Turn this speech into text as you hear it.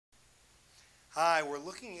Hi, we're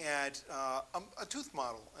looking at a tooth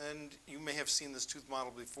model, and you may have seen this tooth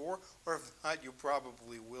model before, or if not, you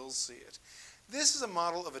probably will see it. This is a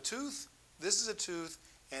model of a tooth, this is a tooth,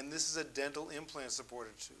 and this is a dental implant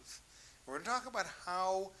supported tooth. We're going to talk about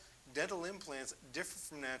how dental implants differ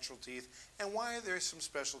from natural teeth and why there's some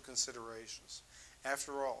special considerations.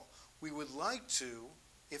 After all, we would like to,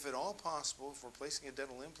 if at all possible, if we're placing a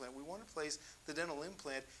dental implant, we want to place the dental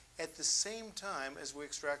implant at the same time as we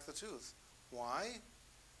extract the tooth. Why?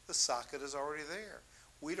 The socket is already there.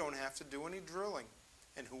 We don't have to do any drilling.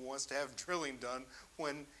 And who wants to have drilling done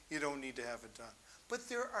when you don't need to have it done? But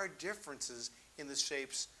there are differences in the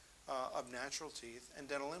shapes of natural teeth and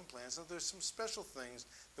dental implants, and there's some special things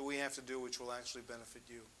that we have to do which will actually benefit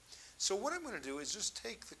you. So what I'm going to do is just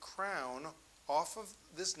take the crown off of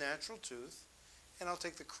this natural tooth, and I'll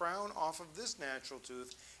take the crown off of this natural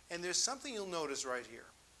tooth, and there's something you'll notice right here.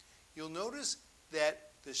 You'll notice that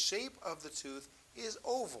the shape of the tooth is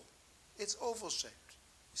oval. It's oval shaped.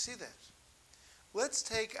 You see that? Let's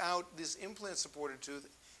take out this implant supported tooth,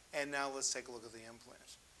 and now let's take a look at the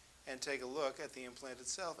implant. And take a look at the implant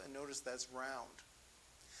itself, and notice that's round.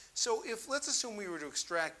 So let's assume we were to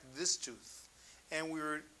extract this tooth and we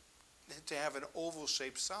were to have an oval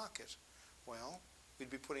shaped socket. Well,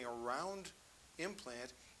 we'd be putting a round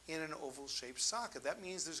implant in an oval shaped socket. That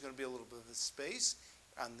means there's going to be a little bit of a space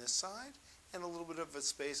on this side and a little bit of a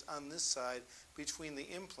space on this side between the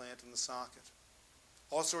implant and the socket.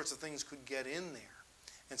 All sorts of things could get in there.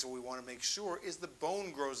 And so we want to make sure is the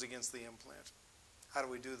bone grows against the implant. How do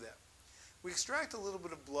we do that? We extract a little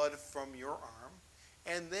bit of blood from your arm,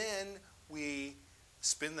 and then we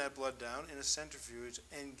spin that blood down in a centrifuge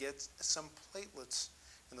and get some platelets.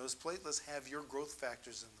 And those platelets have your growth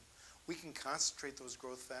factors in them. We can concentrate those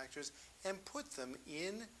growth factors and put them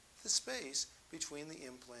in the space between the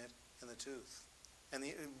implant and the tooth, and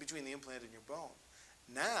between the implant and your bone.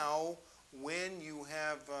 Now, when you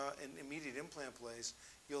have an immediate implant placed,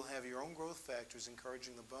 you'll have your own growth factors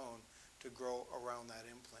encouraging the bone to grow around that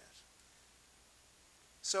implant.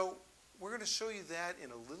 So we're going to show you that in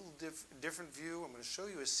a little different view. I'm going to show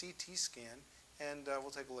you a CT scan, and we'll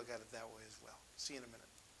take a look at it that way as well. See you in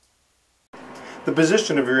a minute. The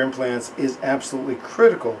position of your implants is absolutely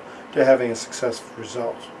critical to having a successful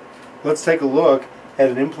result. Let's take a look at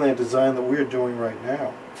an implant design that we're doing right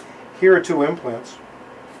now. Here are two implants.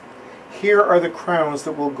 Here are the crowns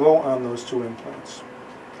that will go on those two implants.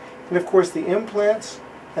 And of course the implants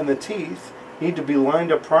and the teeth need to be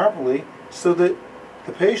lined up properly so that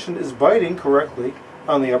the patient is biting correctly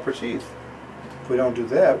on the upper teeth. If we don't do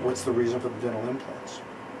that, what's the reason for the dental implants?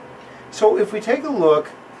 So if we take a look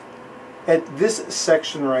at this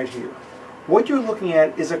section right here, what you're looking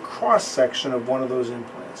at is a cross section of one of those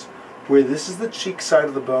implants, where this is the cheek side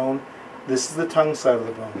of the bone, this is the tongue side of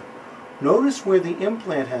the bone. Notice where the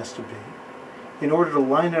implant has to be in order to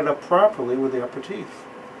line it up properly with the upper teeth.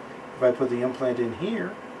 If I put the implant in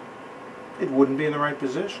here, it wouldn't be in the right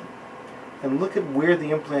position. And look at where the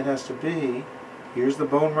implant has to be. Here's the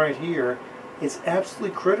bone right here. It's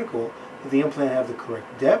absolutely critical that the implant have the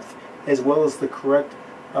correct depth as well as the correct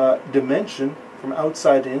dimension from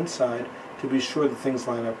outside to inside to be sure that things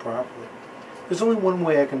line up properly. There's only one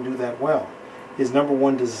way I can do that well, is number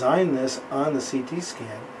one, design this on the CT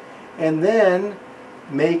scan, and then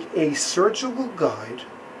make a surgical guide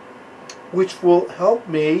which will help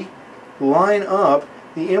me line up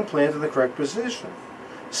the implant in the correct position.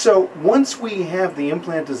 So once we have the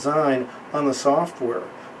implant design on the software,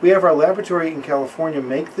 we have our laboratory in California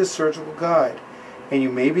make this surgical guide. And you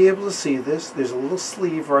may be able to see this. There's a little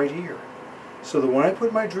sleeve right here. So that when I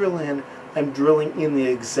put my drill in, I'm drilling in the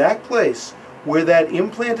exact place where that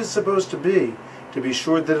implant is supposed to be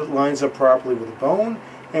sure that it lines up properly with the bone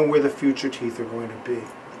and where the future teeth are going to be.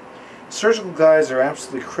 Surgical guides are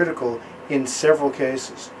absolutely critical in several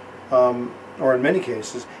cases, or in many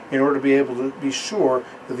cases, in order to be able to be sure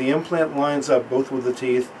that the implant lines up both with the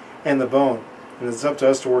teeth and the bone. And it's up to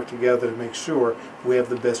us to work together to make sure we have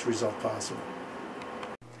the best result possible.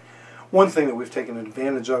 One thing that we've taken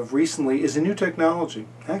advantage of recently is a new technology.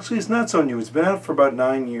 Actually, it's not so new. It's been out for about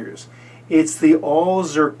 9 years. It's the all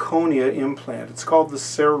zirconia implant. It's called the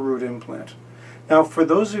CeraRoot implant. Now, for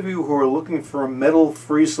those of you who are looking for a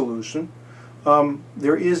metal-free solution,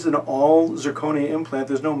 there is an all zirconia implant.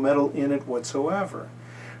 There's no metal in it whatsoever.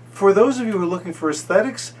 For those of you who are looking for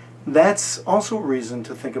aesthetics, that's also a reason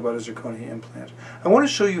to think about a zirconia implant. I want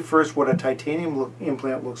to show you first what a titanium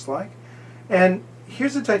implant looks like. And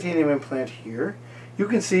here's a titanium implant here. You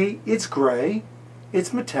can see it's gray,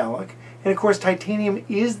 it's metallic, and of course titanium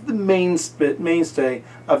is the mainstay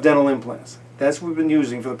of dental implants. That's what we've been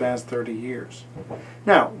using for the past 30 years.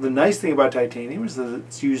 Now, the nice thing about titanium is that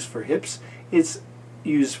it's used for hips, it's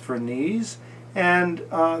used for knees, and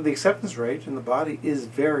the acceptance rate in the body is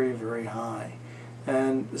very, very high.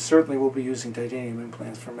 And certainly we'll be using titanium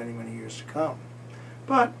implants for many, many years to come.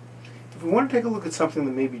 But if we want to take a look at something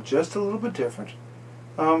that may be just a little bit different,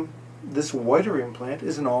 this whiter implant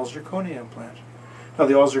is an all zirconia implant. Now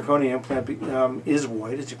the all zirconia implant is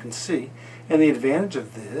white, as you can see, and the advantage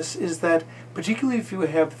of this is that particularly if you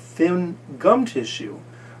have thin gum tissue,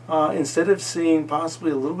 instead of seeing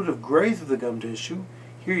possibly a little bit of gray through the gum tissue,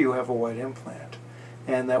 here you have a white implant.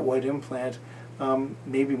 And that white implant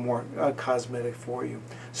may be more cosmetic for you.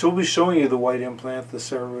 So we'll be showing you the white implant, the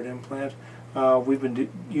Ceraroot implant. We've been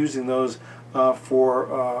using those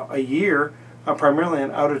for a year, primarily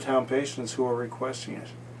on out-of-town patients who are requesting it.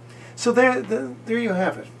 So there you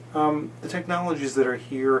have it. The technologies that are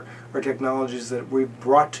here are technologies that we've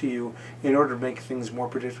brought to you in order to make things more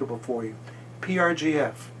predictable for you.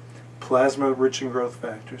 PRGF, plasma-rich growth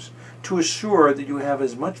factors, to assure that you have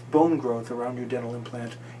as much bone growth around your dental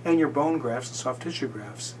implant and your bone grafts and soft tissue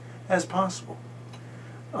grafts as possible.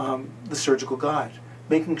 The surgical guide,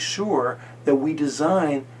 making sure that we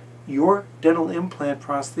design your dental implant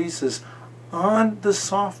prosthesis on the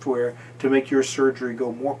software to make your surgery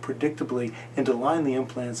go more predictably and to line the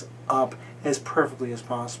implants up as perfectly as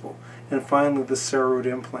possible. And finally, the Ceraroot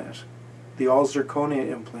implant, the all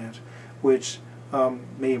zirconia implant, which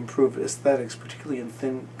may improve aesthetics, particularly in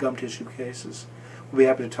thin gum tissue cases. We'll be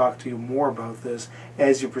happy to talk to you more about this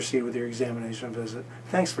as you proceed with your examination visit.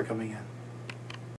 Thanks for coming in.